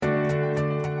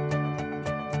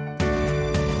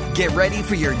Get ready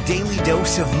for your daily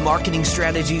dose of marketing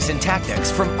strategies and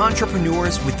tactics from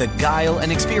entrepreneurs with the guile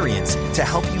and experience to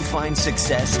help you find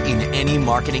success in any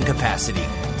marketing capacity.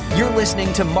 You're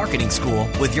listening to Marketing School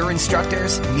with your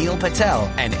instructors, Neil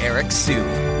Patel and Eric Siu.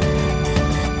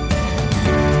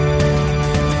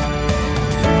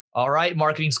 All right,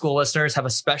 Marketing School listeners, have a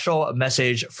special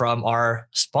message from our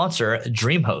sponsor,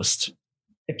 DreamHost.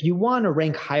 If you want to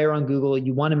rank higher on Google,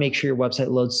 you want to make sure your website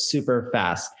loads super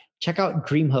fast. Check out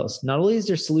DreamHost. Not only is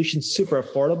their solution super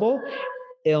affordable,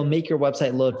 it'll make your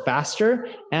website load faster,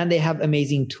 and they have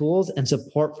amazing tools and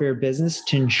support for your business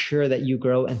to ensure that you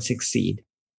grow and succeed.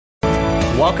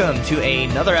 Welcome to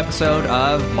another episode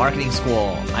of Marketing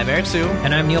School. I'm Eric Siu.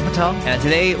 And I'm Neil Patel. And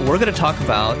today we're going to talk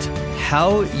about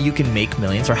how you can make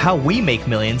millions, or how we make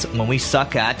millions when we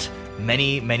suck at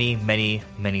many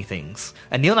things.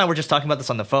 And Neil and I were just talking about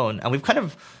this on the phone, and we've kind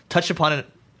of touched upon it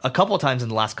a couple of times in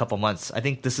the last couple of months. I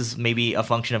think this is maybe a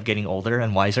function of getting older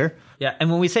and wiser. Yeah,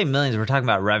 and when we say millions, we're talking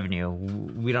about revenue.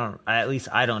 We don't, at least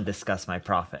I don't discuss my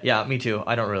profit. Yeah, me too.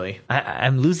 I don't really.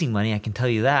 I'm losing money, I can tell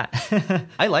you that.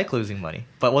 I like losing money,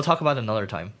 but we'll talk about it another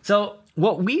time. So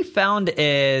what we found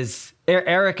is,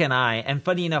 Eric and I, and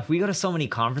funny enough, we go to so many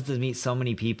conferences, meet so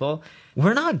many people.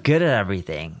 We're not good at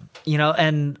everything,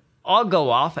 and I'll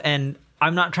go off, and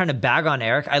I'm not trying to bag on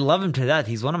Eric. I love him to death.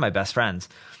 He's one of my best friends.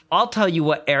 I'll tell you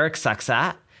what Eric sucks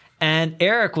at, and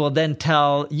Eric will then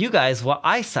tell you guys what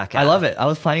I suck at. I love it. I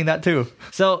was planning that too.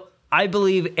 So I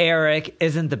believe Eric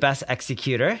isn't the best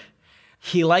executor.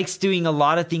 He likes doing a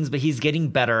lot of things, but he's getting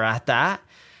better at that.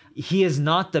 He is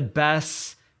not the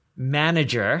best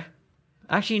manager.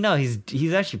 Actually, no,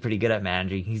 he's actually pretty good at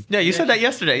managing. You said that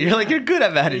yesterday. You're like, you're good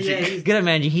at managing. Yeah, he's good at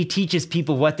managing. He teaches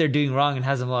people what they're doing wrong and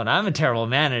has them learn. I'm a terrible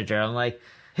manager. I'm like,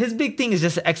 his big thing is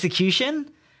just execution.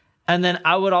 And then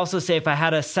I would also say, if I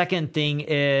had a second thing,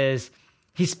 is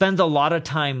he spends a lot of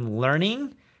time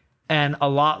learning and a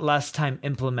lot less time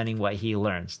implementing what he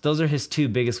learns. Those are his two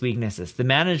biggest weaknesses. The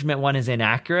management one is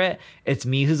inaccurate. It's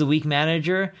me who's a weak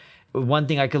manager. One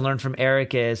thing I could learn from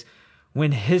Eric is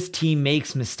when his team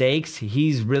makes mistakes,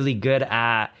 he's really good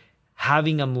at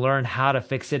having them learn how to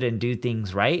fix it and do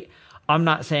things right. I'm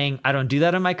not saying I don't do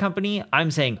that in my company.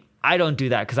 I'm saying I don't do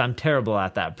that because I'm terrible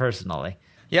at that personally.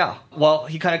 Yeah, well,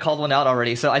 he kind of called one out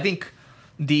already. So I think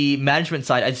the management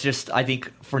side, I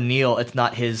think for Neil, it's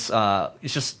not his,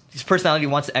 it's just his personality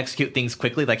wants to execute things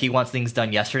quickly. Like he wants things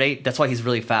done yesterday. That's why he's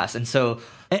really fast. And so.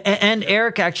 And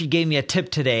Eric actually gave me a tip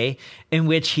today in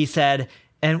which he said,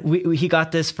 and he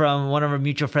got this from one of our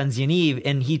mutual friends, Yaniv,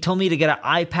 and he told me to get an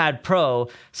iPad Pro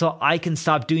so I can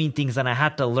stop doing things and I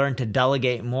had to learn to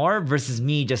delegate more versus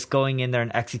me just going in there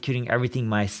and executing everything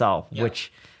myself,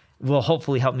 which will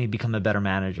hopefully help me become a better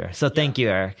manager. So thank you,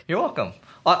 Eric. You're welcome.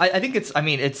 I think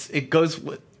it goes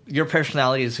with your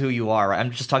personality is who you are, right?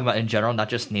 I'm just talking about in general, not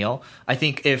just Neil. I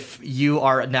think if you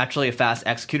are naturally a fast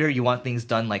executor, you want things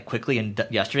done like quickly and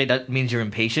yesterday, that means you're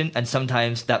impatient. And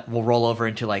sometimes that will roll over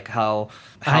into like how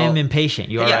I am impatient.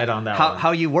 You are right on that one.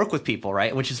 How you work with people,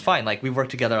 right? Which is fine. Like we work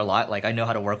together a lot. Like I know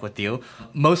how to work with you.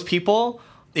 Most people,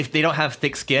 if they don't have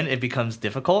thick skin, it becomes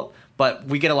difficult. But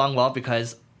we get along well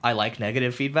because I like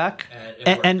negative feedback.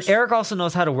 And Eric also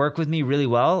knows how to work with me really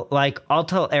well. Like I'll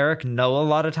tell Eric no a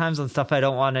lot of times on stuff I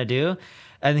don't want to do.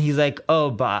 And he's like,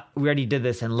 oh, but we already did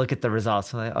this and look at the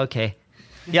results. I'm like, okay.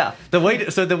 Yeah. The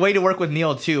way to work with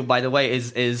Neil too, by the way,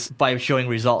 is by showing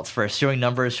results first, showing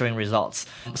numbers, showing results.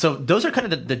 So those are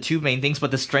kind of the two main things, but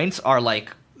the strengths are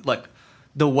like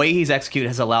the way he's executed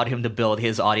has allowed him to build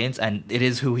his audience, and it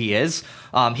is who he is.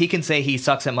 He can say he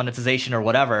sucks at monetization or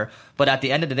whatever, but at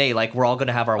the end of the day, like we're all going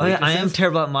to have our weaknesses. I am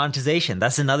terrible at monetization.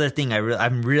 That's another thing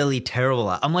I'm really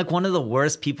terrible at. I'm like one of the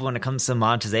worst people when it comes to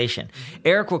monetization.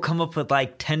 Eric will come up with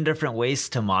like 10 different ways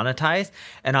to monetize,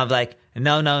 and I'm like,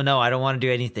 no, I don't want to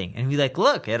do anything. And he's like,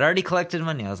 look, it already collected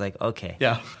money. I was like, okay.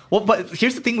 Yeah. Well, but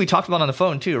here's the thing we talked about on the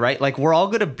phone too, right? Like we're all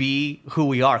going to be who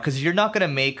we are, because you're not going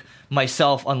to make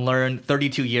myself unlearn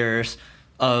 32 years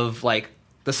of like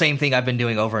the same thing I've been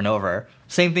doing over and over.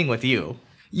 Same thing with you.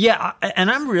 Yeah, and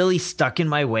I'm really stuck in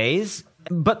my ways.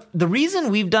 But the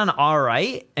reason we've done all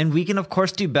right, and we can of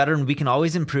course do better and we can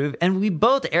always improve, and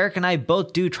Eric and I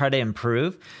both do try to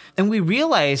improve, and we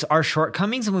realize our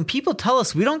shortcomings, and when people tell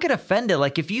us, we don't get offended.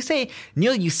 Like if you say,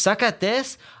 Neil, you suck at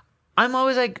this, I'm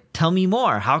always like, tell me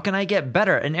more. How can I get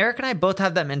better? And Eric and I both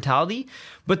have that mentality.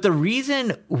 But the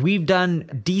reason we've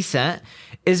done decent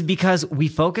is because we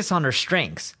focus on our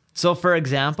strengths. So for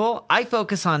example, I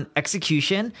focus on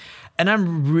execution, and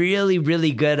I'm really,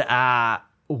 really good at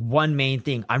one main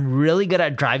thing. I'm really good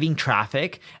at driving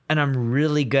traffic, and I'm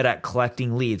really good at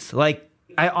collecting leads. Like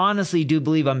I honestly do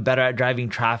believe I'm better at driving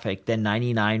traffic than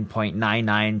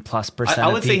 99.99+% of people.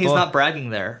 I would say he's not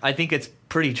bragging there. I think it's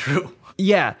pretty true.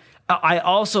 Yeah. I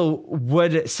also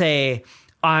would say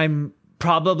I'm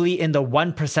probably in the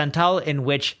 1 percentile in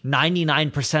which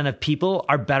 99% of people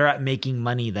are better at making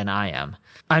money than I am.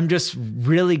 I'm just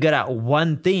really good at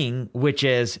one thing, which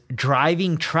is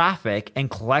driving traffic and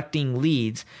collecting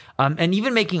leads, and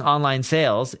even making online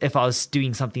sales if I was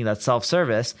doing something that's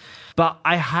self-service. But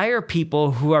I hire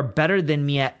people who are better than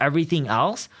me at everything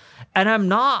else. And I'm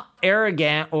not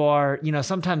arrogant or,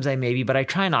 sometimes I may be, but I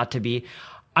try not to be.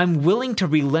 I'm willing to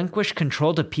relinquish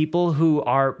control to people who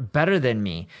are better than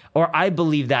me, or I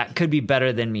believe that could be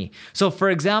better than me. So for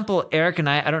example, Eric and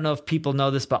I don't know if people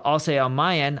know this, but I'll say on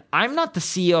my end, I'm not the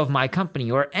CEO of my company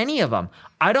or any of them.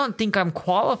 I don't think I'm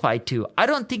qualified to. I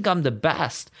don't think I'm the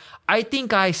best. I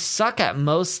think I suck at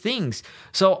most things.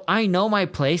 So I know my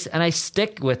place and I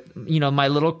stick with, my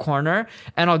little corner,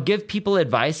 and I'll give people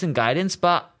advice and guidance,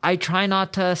 but I try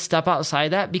not to step outside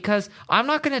that because I'm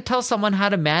not going to tell someone how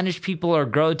to manage people or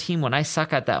grow a team when I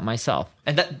suck at that myself.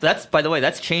 And that's, by the way,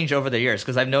 that's changed over the years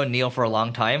because I've known Neil for a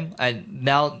long time. And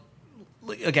now,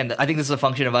 again, I think this is a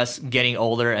function of us getting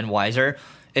older and wiser.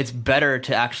 It's better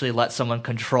to actually let someone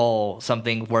control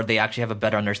something where they actually have a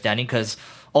better understanding, because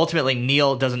ultimately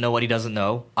Neil doesn't know what he doesn't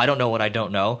know. I don't know what I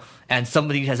don't know. And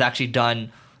somebody has actually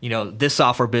done, this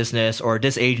software business or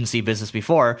this agency business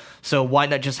before. So why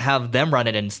not just have them run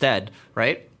it instead,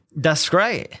 right? That's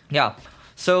great. Yeah.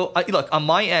 So look, on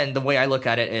my end, the way I look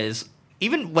at it is,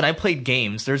 even when I played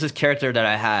games, there's this character that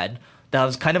I had that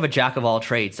was kind of a jack of all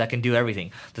trades that can do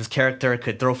everything. This character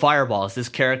could throw fireballs. This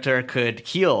character could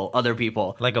heal other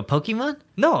people. Like a Pokemon?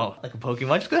 No, like a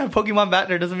Pokemon. Just because I have a Pokemon back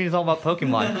there doesn't mean it's all about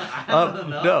Pokemon.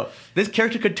 No. This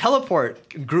character could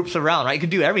teleport groups around, right? It could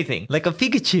do everything. Like a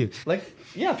Pikachu.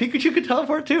 Yeah, Pikachu could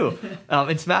teleport too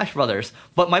in Smash Brothers.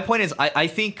 But my point is, I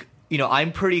think,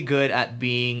 I'm pretty good at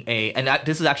being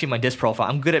this is actually my disc profile.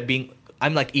 I'm good at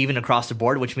I'm like even across the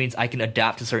board, which means I can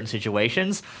adapt to certain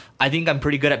situations. I think I'm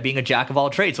pretty good at being a jack of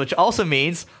all trades, which also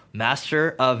means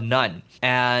master of none.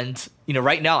 And,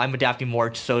 right now I'm adapting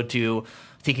more so to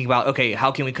thinking about, okay,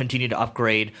 how can we continue to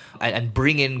upgrade and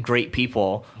bring in great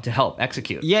people to help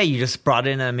execute? Yeah, you just brought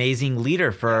in an amazing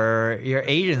leader for your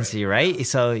agency, right?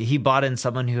 So he brought in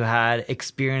someone who had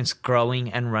experience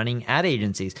growing and running ad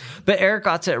agencies. But Eric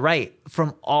got it right.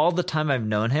 From all the time I've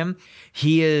known him,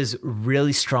 he is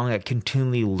really strong at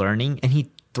continually learning, and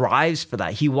he thrives for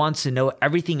that. He wants to know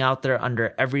everything out there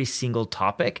under every single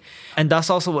topic. And that's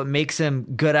also what makes him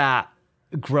good at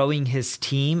growing his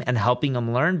team and helping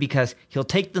them learn, because he'll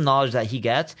take the knowledge that he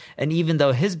gets, and even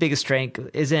though his biggest strength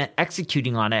isn't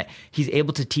executing on it, he's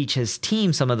able to teach his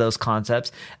team some of those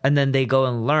concepts, and then they go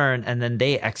and learn, and then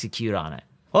they execute on it.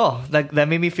 Oh, that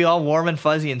made me feel all warm and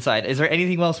fuzzy inside. Is there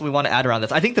anything else we want to add around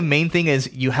this? I think the main thing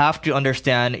is you have to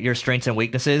understand your strengths and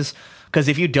weaknesses, because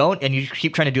if you don't and you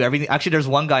keep trying to do everything... Actually, there's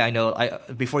one guy I know,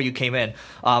 before you came in,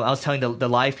 I was telling the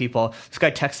live people, this guy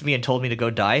texted me and told me to go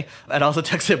die, and I also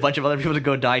texted a bunch of other people to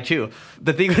go die too.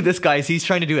 The thing with this guy is he's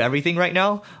trying to do everything right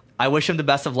now. I wish him the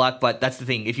best of luck, but that's the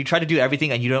thing. If you try to do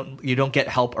everything and you don't get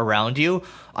help around you,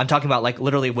 I'm talking about like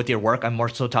literally with your work. I'm more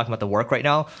so talking about the work right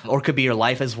now, or it could be your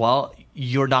life as well.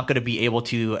 You're not going to be able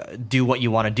to do what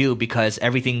you want to do, because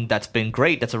everything that's been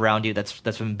great that's around you, that's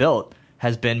been built,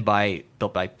 has been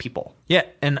built by people. Yeah,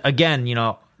 and again,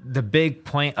 the big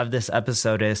point of this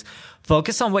episode is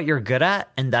focus on what you're good at,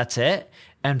 and that's it.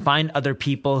 And find other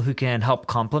people who can help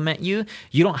complement you.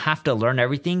 You don't have to learn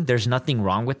everything. There's nothing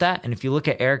wrong with that. And if you look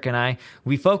at Eric and I,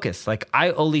 we focus. Like,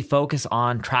 I only focus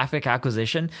on traffic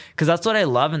acquisition because that's what I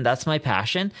love and that's my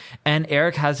passion. And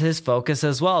Eric has his focus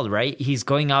as well, right? He's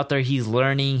going out there, he's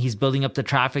learning, he's building up the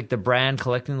traffic, the brand,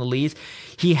 collecting the leads.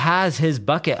 He has his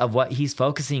bucket of what he's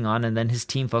focusing on, and then his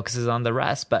team focuses on the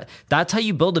rest. But that's how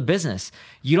you build a business.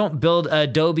 You don't build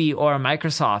Adobe or a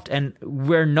Microsoft, and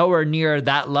we're nowhere near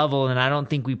that level, and I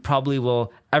don't think we probably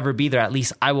will ever be there. At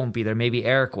least I won't be there. Maybe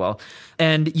Eric will.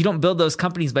 And you don't build those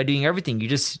companies by doing everything. You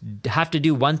just have to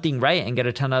do one thing right and get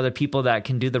a ton of other people that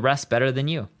can do the rest better than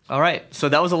you. All right. So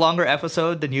that was a longer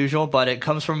episode than usual, but it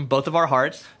comes from both of our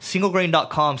hearts.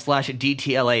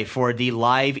 Singlegrain.com/DTLA for the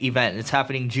live event. It's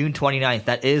happening June 29th.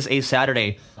 That is a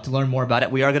Saturday. To learn more about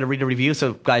it, we are going to read a review.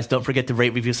 So guys, don't forget to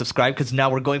rate, review, subscribe, because now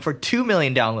we're going for 2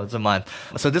 million downloads a month.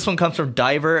 So this one comes from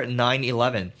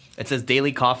Diver911. It says,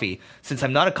 daily coffee. Since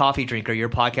I'm not a coffee drinker, your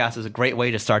podcast is a great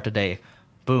way to start the day.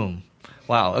 Boom.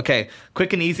 Wow. Okay.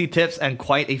 Quick and easy tips, and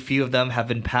quite a few of them have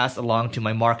been passed along to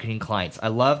my marketing clients. I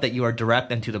love that you are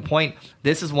direct and to the point.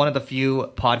 This is one of the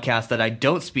few podcasts that I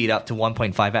don't speed up to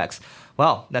 1.5x.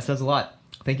 Wow, that says a lot.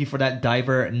 Thank you for that,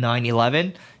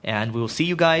 Diver911, and we will see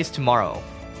you guys tomorrow.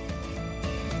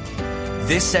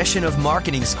 This session of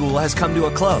Marketing School has come to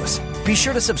a close. Be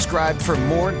sure to subscribe for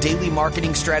more daily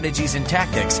marketing strategies and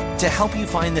tactics to help you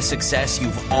find the success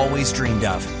you've always dreamed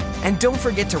of. And don't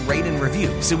forget to rate and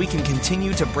review so we can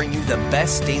continue to bring you the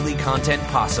best daily content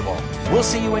possible. We'll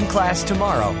see you in class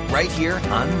tomorrow, right here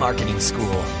on Marketing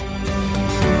School.